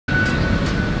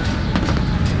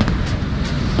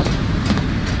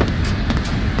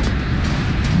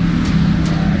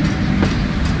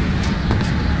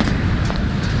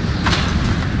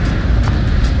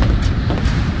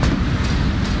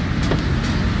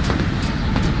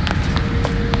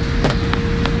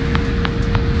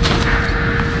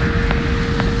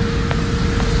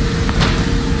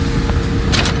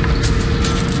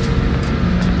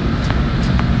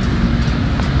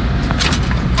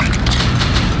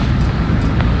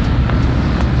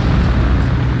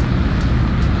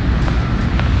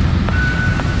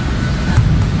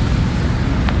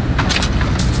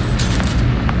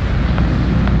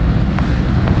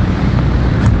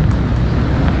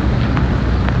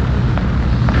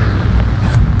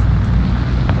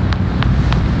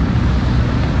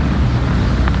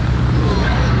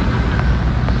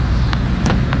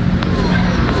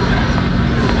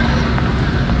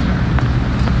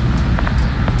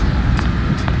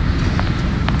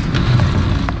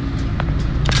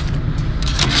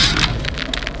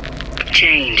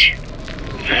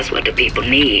just what the people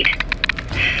need.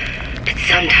 But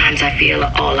sometimes I feel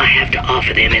all I have to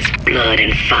offer them is blood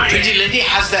and fire. Pretty Lady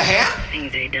has the hair?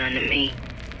 Things they done to me,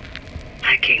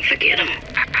 I can't forget them.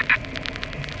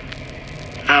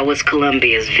 I was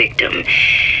Columbia's victim,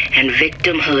 and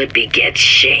victimhood begets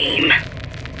shame.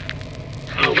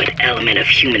 Oh, what element of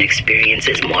human experience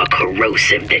is more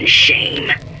corrosive than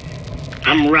shame?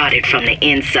 I'm rotted from the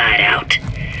inside out.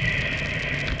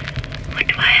 What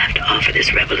do I have to offer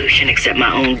this revolution except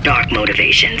my own dark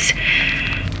motivations?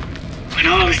 When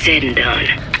all is said and done,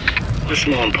 what's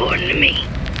more important to me?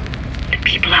 The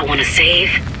people I want to save?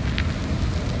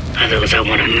 Or those I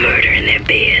want to murder in their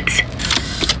beds?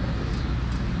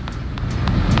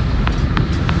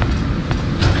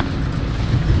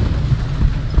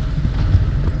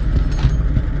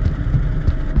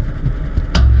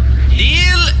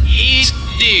 Deal is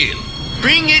deal.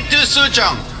 Bring it to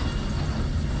Suchong.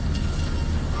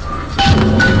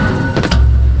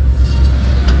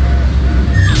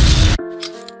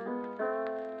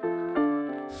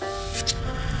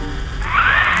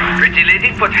 Pretty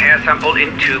Lady put hair sample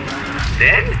in tube.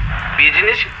 Then,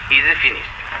 business is finished.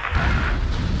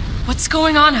 What's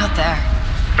going on out there?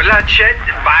 Bloodshed,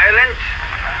 violence,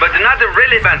 but not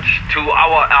relevant to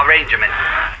our arrangement.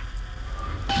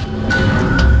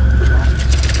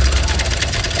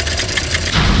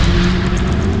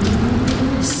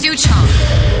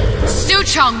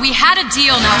 Suchong, we had a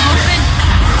deal, now open.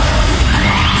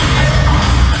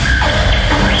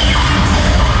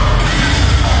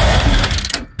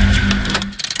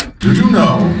 Do you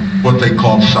know what they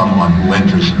call someone who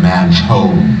enters man's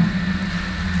home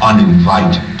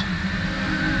uninvited?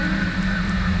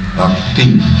 A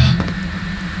thief.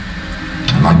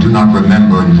 And I do not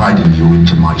remember inviting you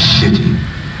into my city.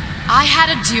 I had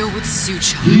a deal with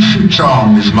Suchong.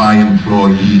 Suchong is my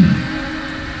employee.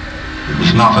 It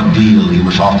was not a deal he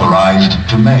was authorized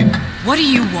to make. What do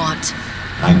you want?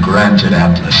 I granted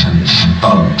Atlas and his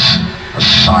thugs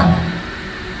asylum.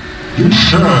 You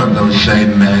serve those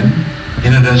same men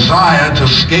in a desire to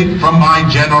escape from my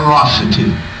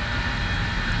generosity.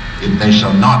 If they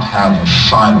shall not have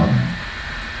asylum,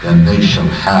 then they shall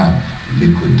have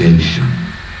liquidation.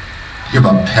 Give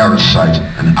a parasite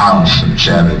an ounce of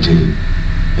charity.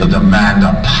 He'll demand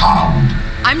a pound.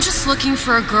 I'm just looking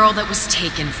for a girl that was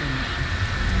taken from me.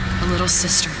 A little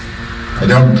sister. I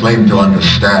don't claim to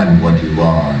understand what you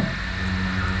are,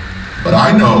 but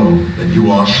I know that you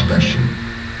are special.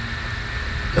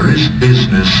 There is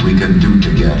business we can do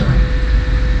together.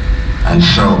 And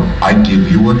so I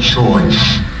give you a choice.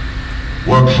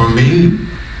 Work for me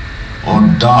or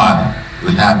die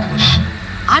with Atlas.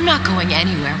 I'm not going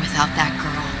anywhere without that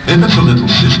girl. If it's a little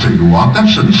sister you want, that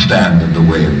shouldn't stand in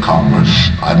the way of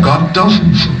commerce. I've got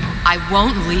dozens of them. I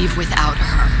won't leave without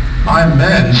her. My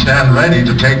men stand ready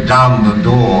to take down the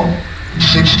door. In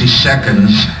 60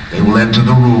 seconds, they will enter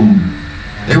the room.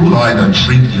 They will either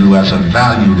treat you as a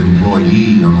valued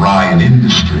employee of Ryan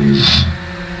Industries,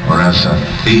 or as a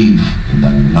thief in the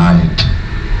night.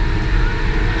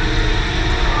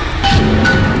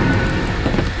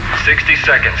 60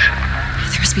 seconds.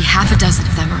 There must be half a dozen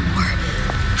of them or more.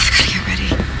 I've got to get ready.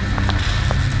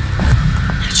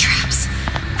 Traps.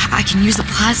 I can use the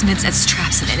plasmids as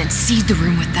traps in it and seed the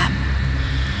room with them.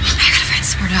 I gotta find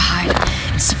somewhere to hide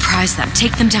and surprise them.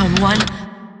 Take them down one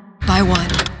by one.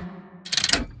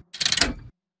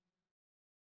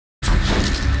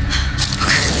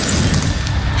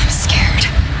 I'm scared.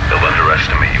 They'll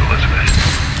underestimate you, Elizabeth.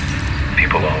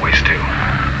 People always do.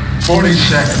 40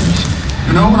 seconds.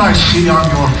 You know what I see on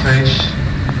your face?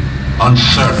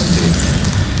 Uncertainty.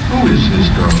 Who is this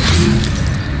girl to you?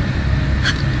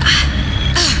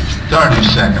 30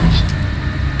 seconds.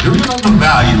 Do you know the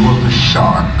value of the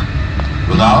shark?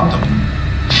 Without them,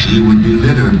 the sea would be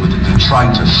littered with the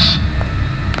detritus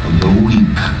of the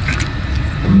weak.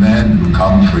 The men who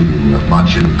come for you have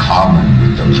much in common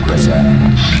with those great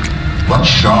animals. What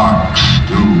sharks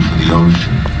do for the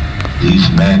ocean, these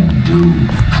men do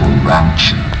for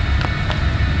Rapture.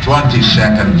 20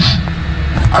 seconds.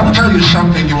 I will tell you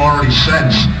something you already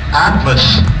sense.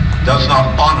 Atlas does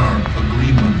not honor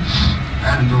agreements,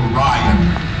 and Orion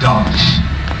does.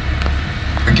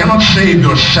 I cannot save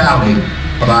your Sally,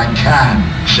 but I can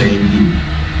save you.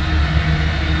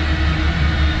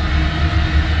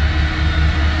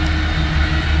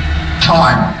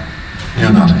 Time.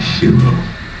 You're not a hero.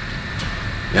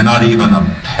 You're not even a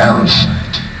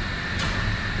parasite.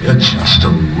 You're just a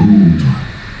room.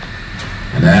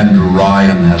 And Andrew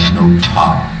Ryan has no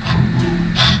time for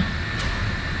rules.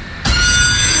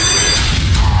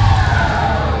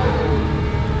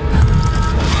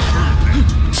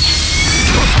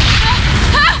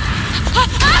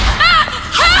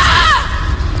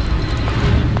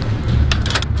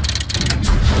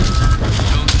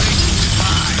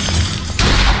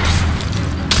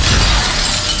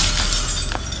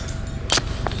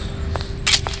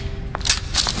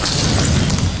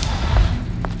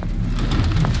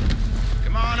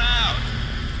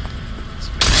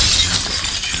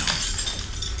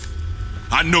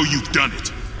 know you've done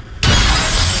it.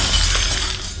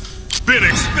 Been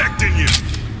expecting you.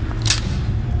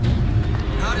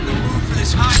 Not in the mood for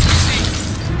this hide and seek.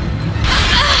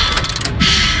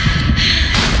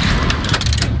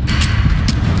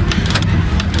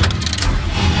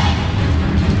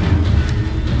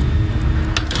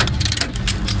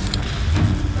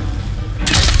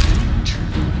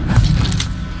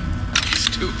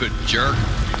 Stupid jerk.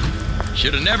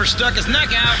 Should have never stuck his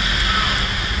neck out.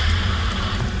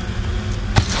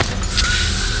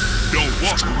 Don't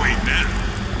walk away now.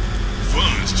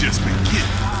 Fun's just beginning.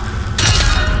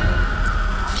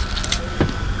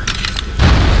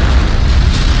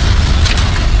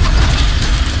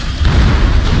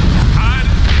 Hide?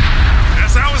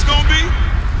 That's how it's gonna be?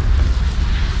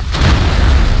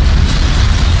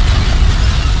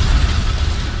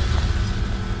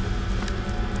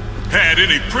 Had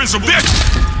any principle?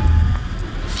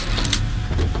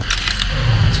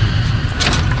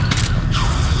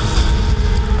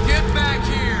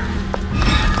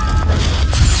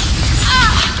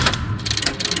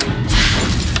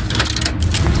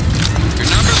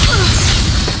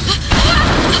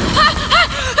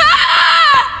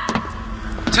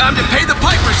 Time to pay the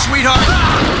piper, sweetheart!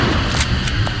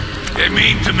 They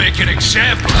mean to make an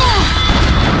example.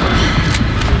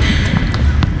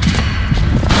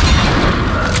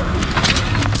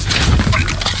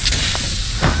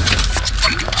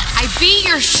 I beat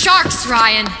your sharks,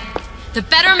 Ryan. The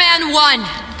better man won.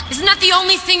 Isn't that the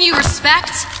only thing you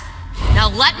respect? Now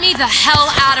let me the hell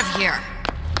out of here.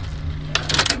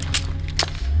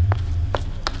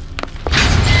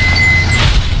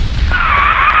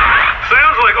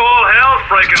 Sounds like all hell's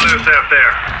breaking loose out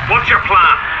there. What's your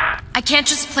plan? I can't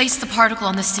just place the particle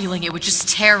on the ceiling, it would just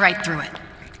tear right through it.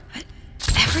 But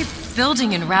every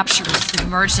building in Rapture was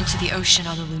submerged into the ocean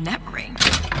on the Lunette ring,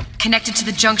 connected to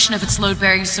the junction of its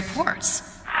load-bearing supports.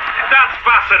 That's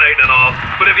fascinating and all,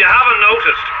 but if you haven't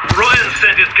noticed, Ryan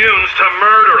sent his goons to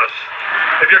murder us.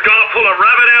 If you're gonna pull a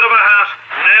rabbit out of a hat,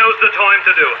 now's the time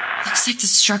to do it. Looks like the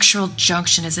structural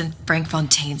junction is in Frank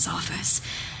Fontaine's office.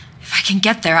 If I can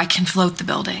get there, I can float the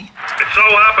building. It so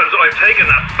happens I've taken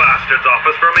that bastard's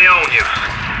office for my own use.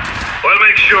 I'll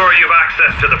make sure you've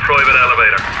access to the private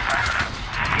elevator.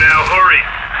 Now hurry.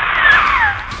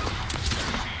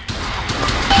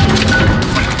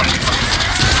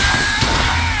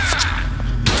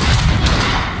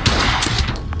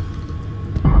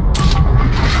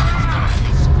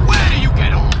 Where do you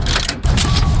get off?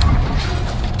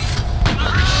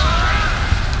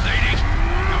 Lady,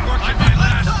 I'm working my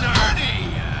last nerve.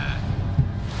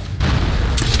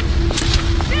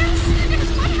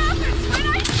 What happens when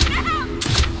I snap?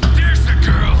 There's the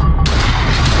girl.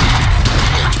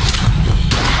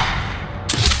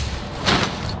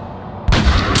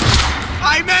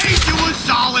 I made you a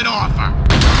solid offer!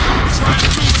 Try to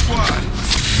move squad.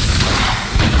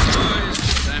 Boys,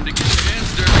 time to get your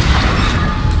hands dirty.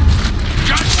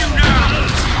 Got you now.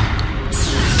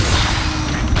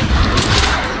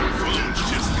 Fun's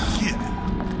just beginning.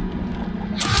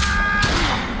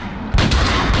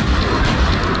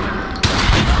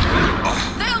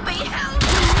 There'll be hell.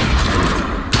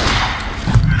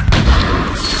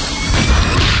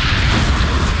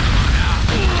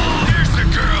 There's the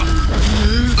girl.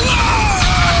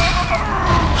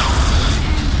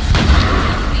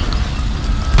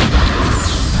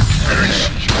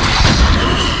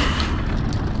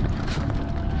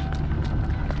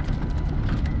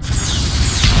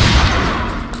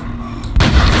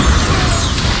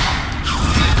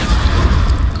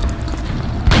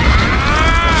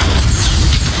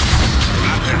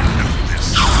 I've had enough of this.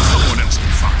 Someone else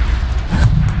can find me.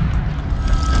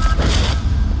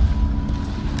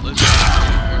 Listen,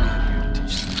 we're not here to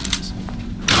teach them this.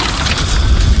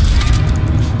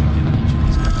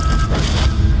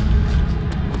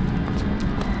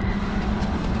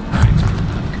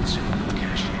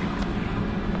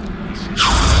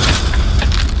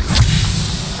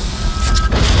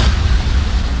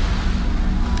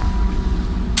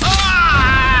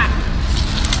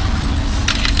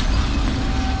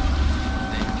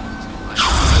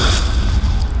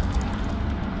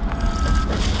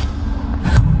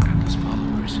 His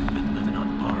followers have been living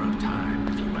on borrowed time,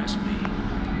 if you ask me.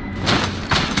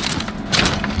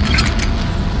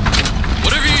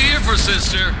 Whatever you're here for,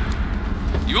 sister,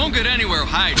 you won't get anywhere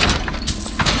hiding.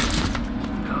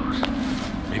 Who knows?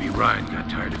 Maybe Ryan got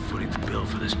tired of footing the bill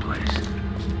for this place.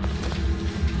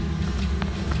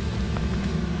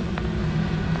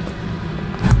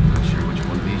 Not sure which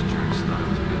one of these jerks thought it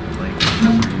was a good place to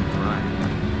bring Ryan.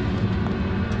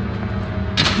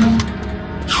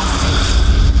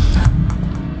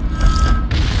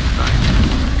 Ryan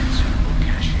had considerable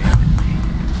cash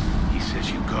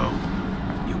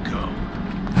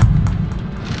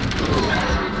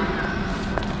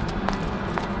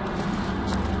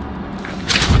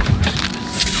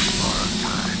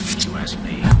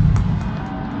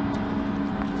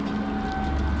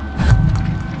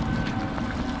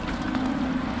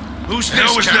Who's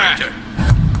this character?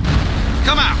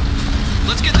 Come out!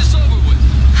 Let's get this over with.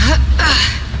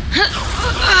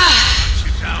 Hunt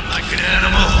you down like an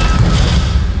animal.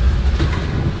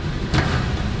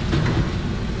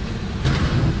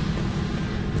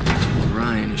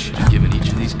 Ryan should have given each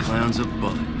of these clowns a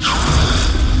bullet.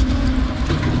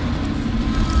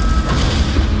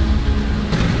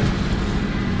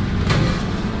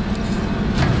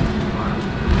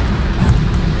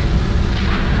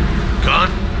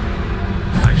 Gone?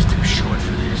 Life's too short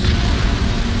for this.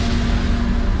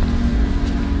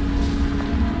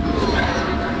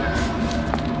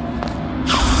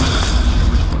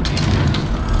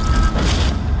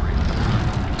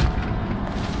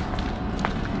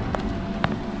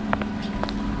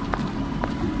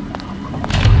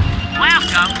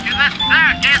 Welcome to the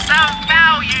Circus of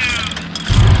Value!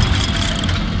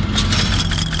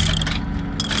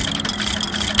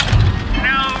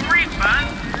 No refund,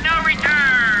 no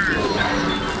return!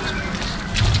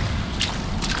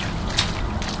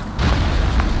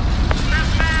 The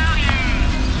value!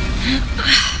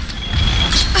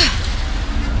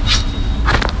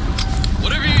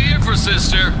 Whatever you're here for,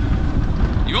 sister,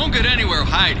 you won't get anywhere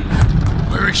hiding.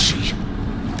 Where is she?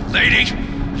 Lady,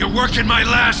 you're working my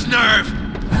last nerve!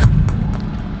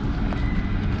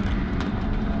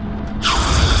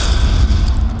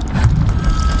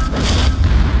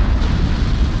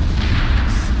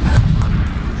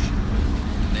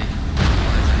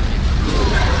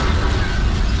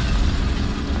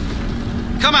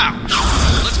 Come out!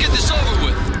 Let's get this over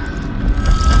with.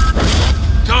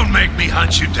 Don't make me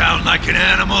hunt you down like an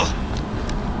animal.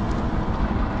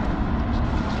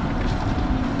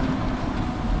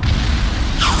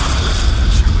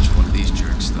 Not sure which one of these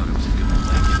jerks thought it was a good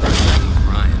blanket with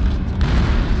Ryan.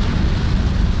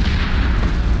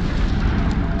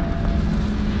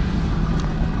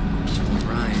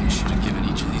 Ryan should have given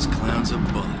each of these clowns a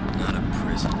bullet, not a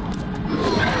prison.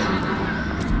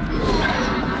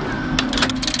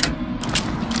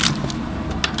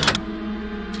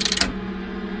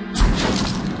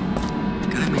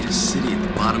 Guy made a city at the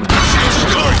bottom of the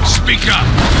Story, speak up!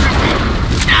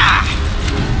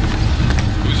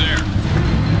 Who's there?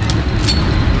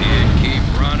 Can't keep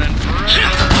running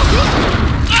forever.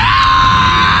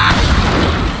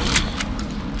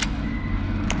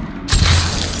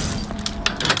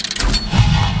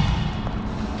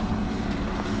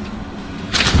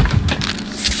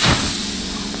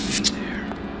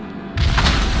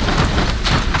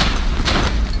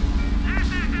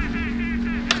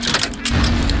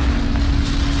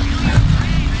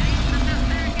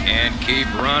 Can't keep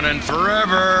running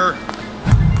forever.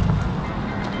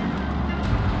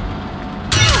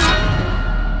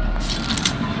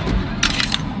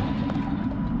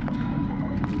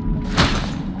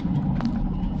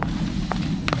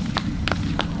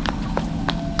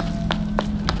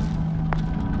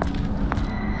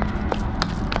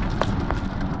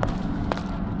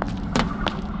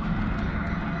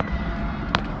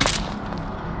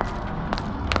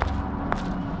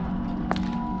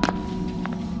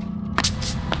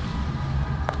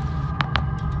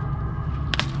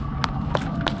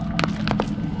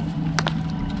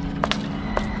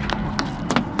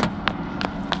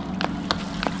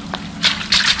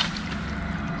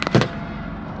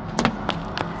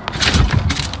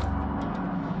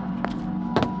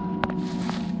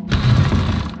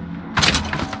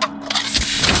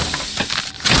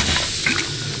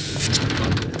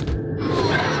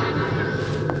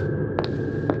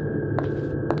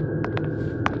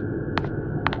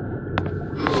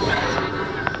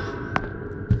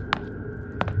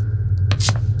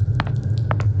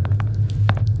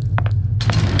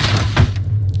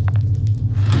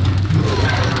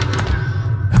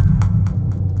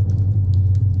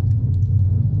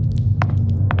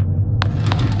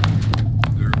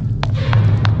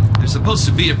 Supposed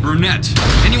to be a brunette.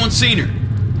 Anyone seen her?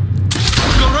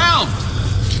 Look around!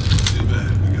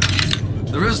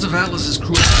 The rest of Atlas's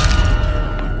crew.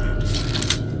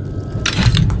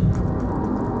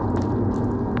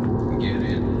 Get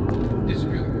in.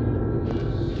 Disappear.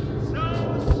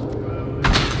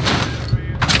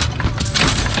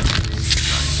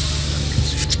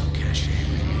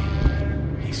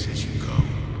 He says you go.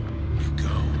 You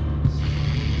go.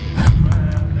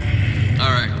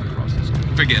 All right.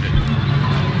 Forget it.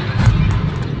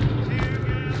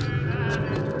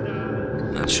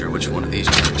 Not sure which one of these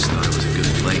jerks thought it was a good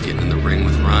play getting in the ring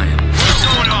with Ryan. What's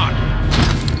going on?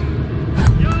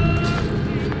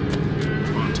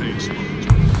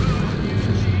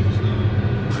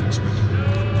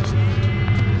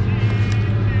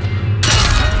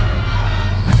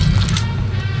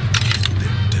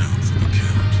 They're down for the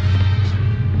count.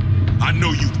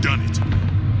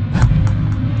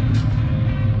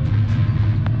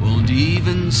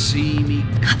 can see me.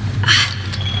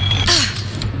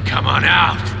 Come on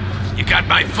out. You got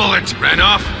my bullets,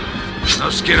 Renoff. Now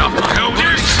get off my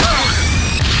shoulders.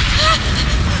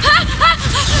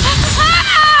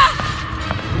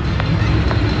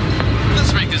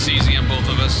 Let's make this easy on both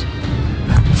of us.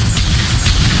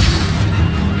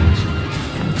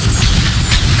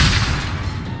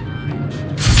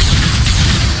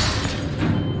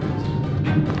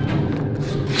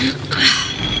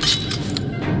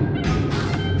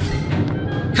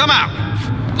 Come out!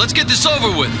 Let's get this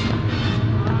over with!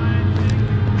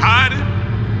 Hide it!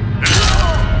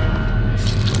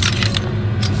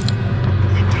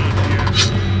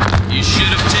 You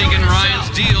should have taken Ryan's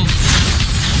deal.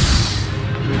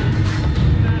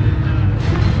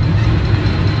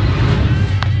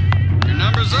 Your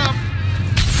number's up.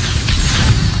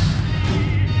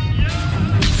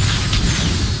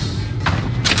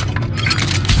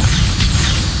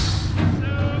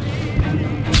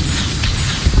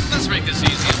 Let's make this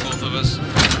easy on both of us.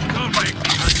 Don't make me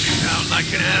hunt you down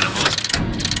like an animal.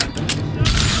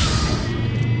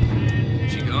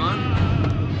 She gone?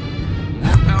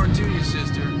 More power to you,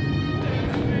 sister.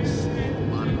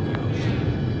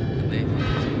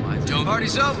 Don't.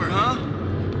 Party's over, huh?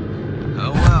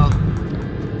 Oh well.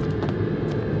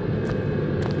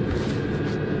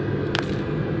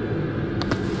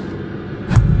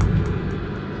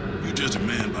 You judge a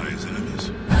man by his enemies.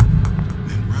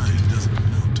 And Ryan doesn't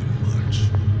amount to much.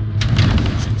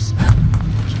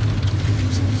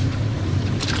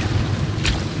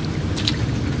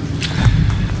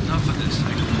 Enough of this. I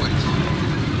can quit.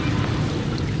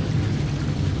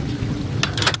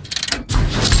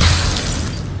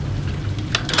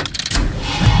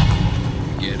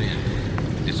 Get in.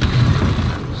 This is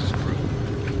crew.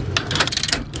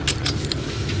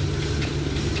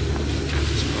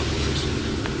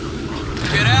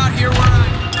 Get out here where I...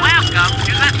 Welcome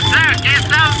to the circus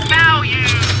of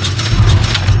value.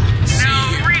 No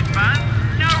refund,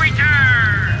 no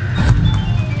return.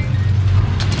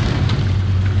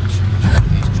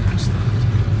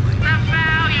 The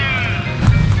value.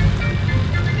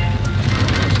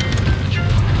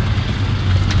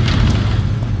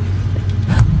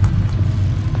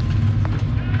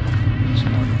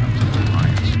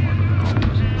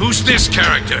 Who's this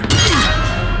character?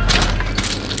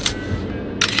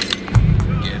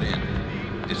 Get in.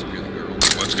 Disappear the girl.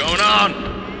 What's going on?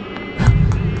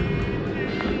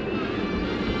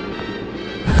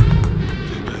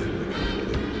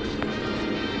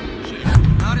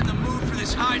 Not in the mood for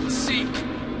this hide and seek.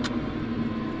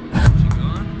 She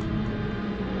gone?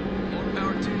 More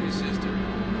power to you, sister.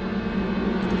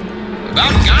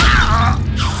 About got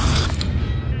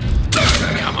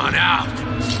Come on out.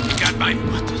 You got my...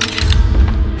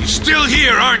 You're still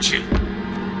here, aren't you?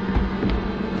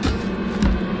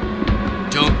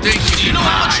 Don't think Do you know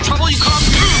how much trouble you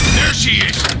caused me? There she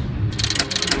is.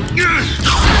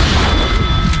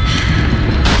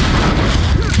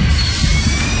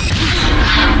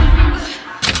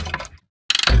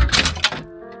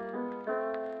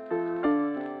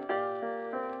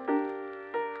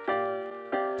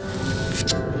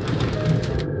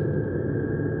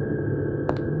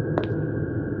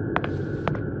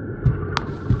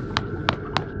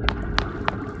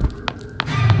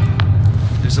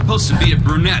 There's supposed to be a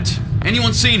brunette.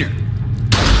 Anyone seen her?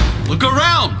 Look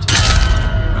around!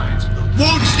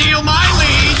 Won't steal my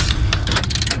lead!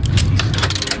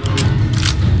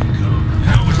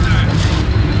 How was that?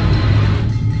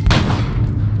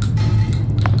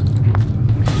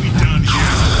 We done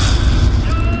here?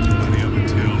 Nobody ever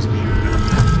tells me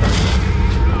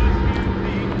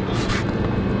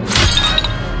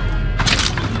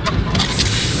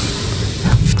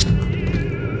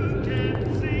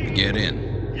Get in.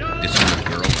 This is the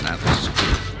girl and Atlas.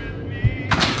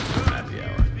 At the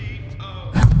hour.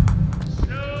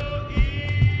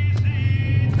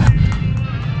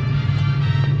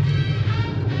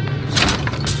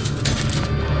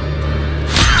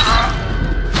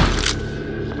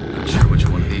 Not sure which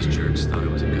one of these jerks thought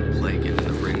it was a good play getting in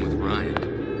the ring with Ryan.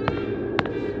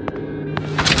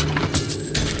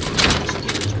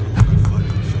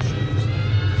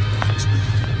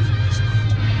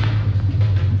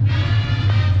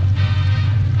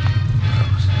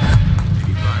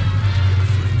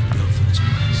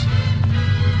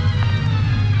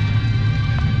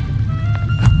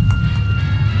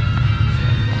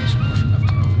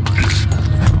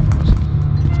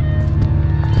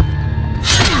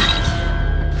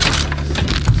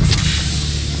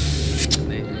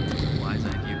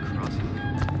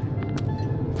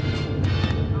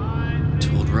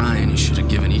 Told Ryan he should have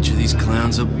given each of these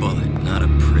clowns a bullet, not a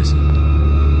prison.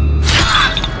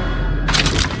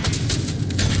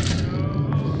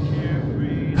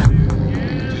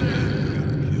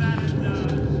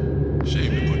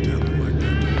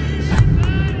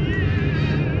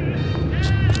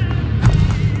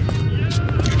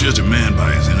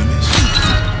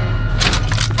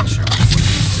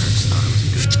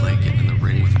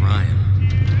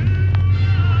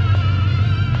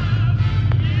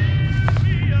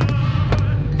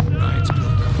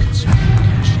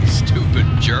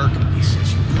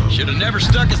 never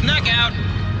stuck his neck out.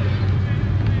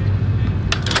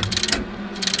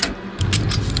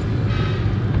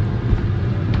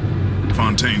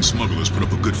 Fontaine smugglers put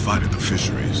up a good fight at the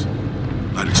fisheries.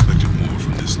 I'd expected more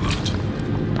from this lot.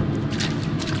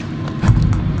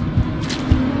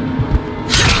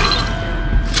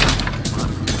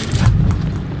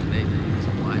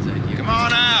 Come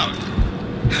on out!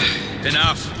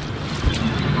 Enough.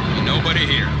 Ain't nobody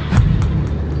here.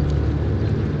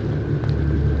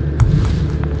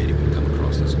 Anyone come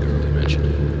across this girl they mentioned?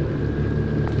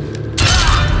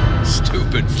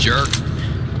 Stupid jerk.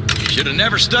 Should have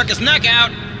never stuck his neck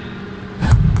out.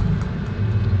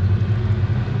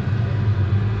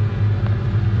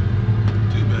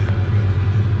 Too bad.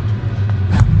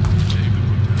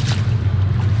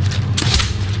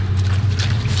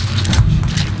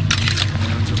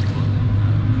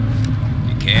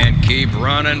 You can't keep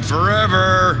running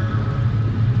forever.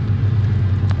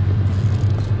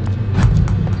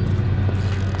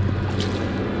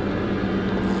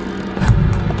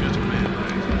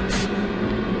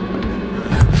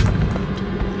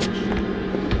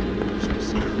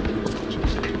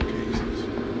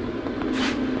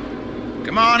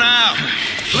 Come on out!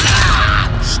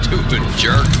 Stupid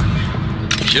jerk.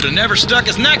 Should have never stuck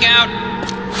his neck out.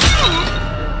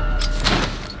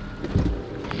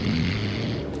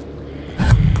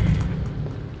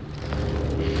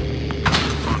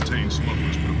 Fontaine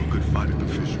smugglers put up a good fight at the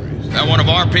fisheries. That one of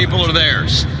our people or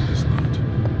theirs? This lot.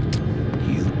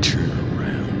 You turn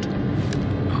around.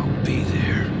 I'll be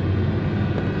there.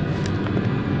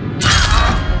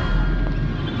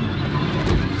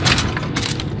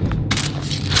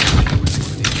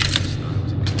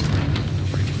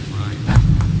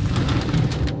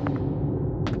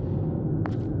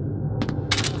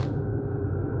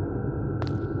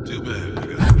 Too bad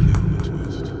we got to kill the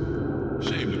twist.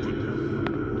 Shame to put down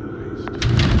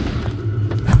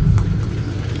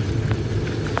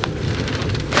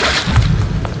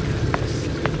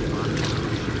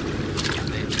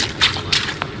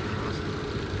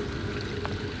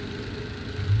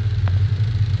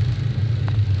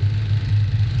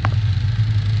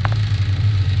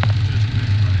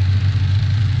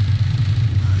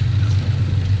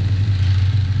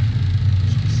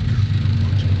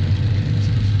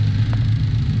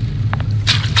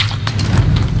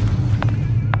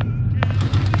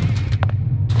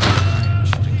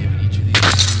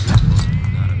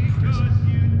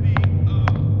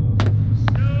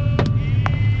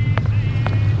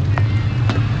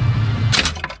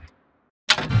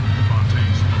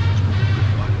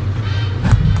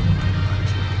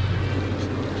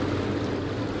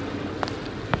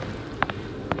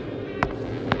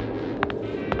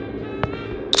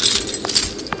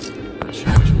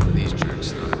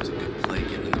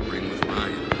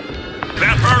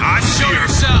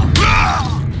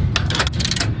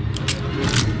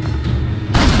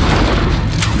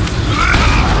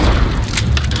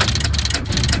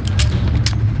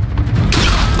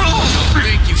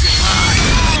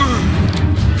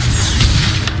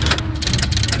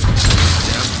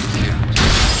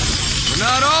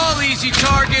easy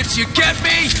targets, you get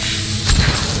me?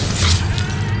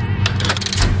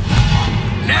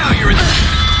 Now you're in the...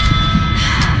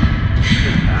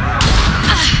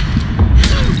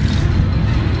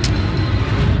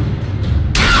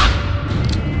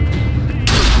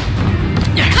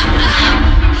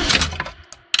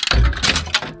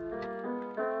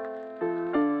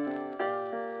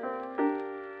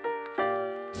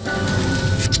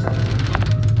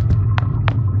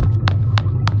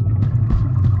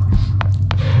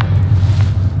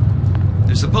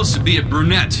 Supposed to be a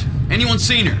brunette. Anyone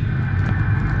seen her?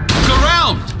 Look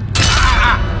around!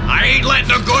 I ain't letting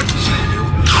the good see you.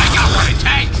 I got what it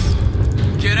takes.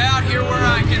 Get out here where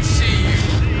I can see you.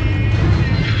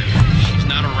 She's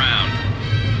not around.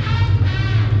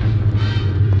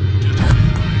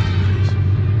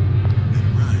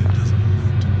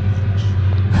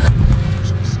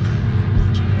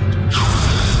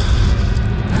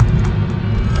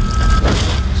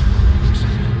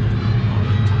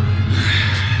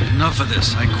 Enough of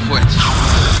this, I quit.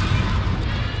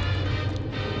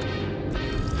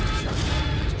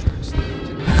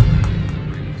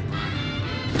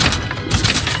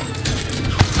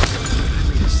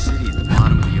 City at the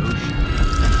bottom of the ocean.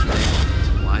 It's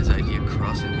a wise idea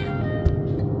crossing here.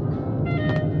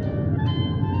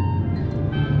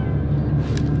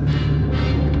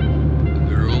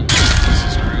 Girl,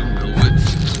 Mrs. Crew, DeWitt.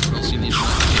 What else you need to know?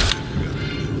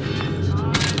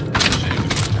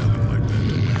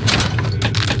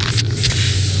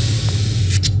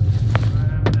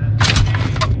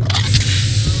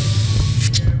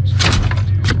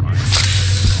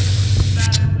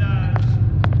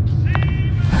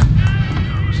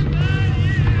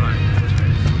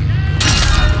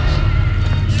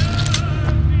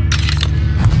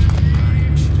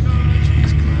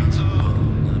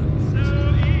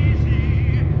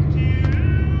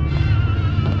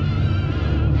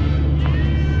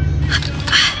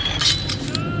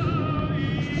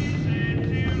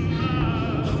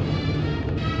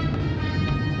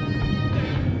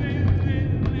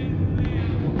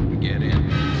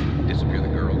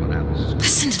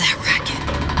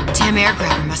 air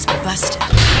grabber must be busted. The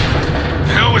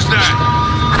hell was that?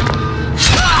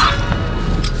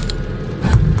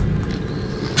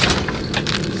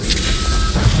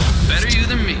 Better you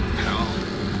than me, pal.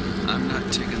 I'm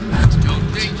not taking the next. Don't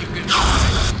think you can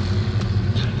hide.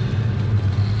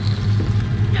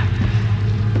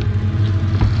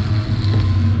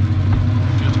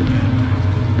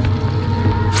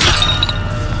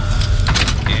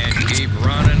 Can't keep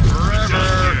running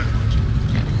forever.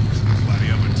 Nobody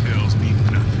ever tells me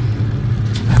nothing.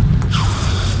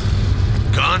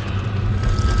 Gone?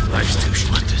 Life's too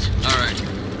short. All right.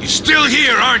 You're still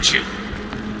here, aren't you?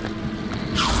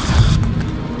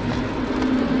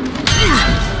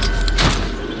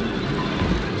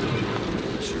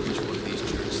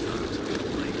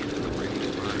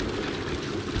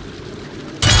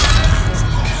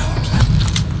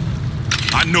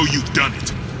 I know you've done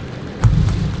it.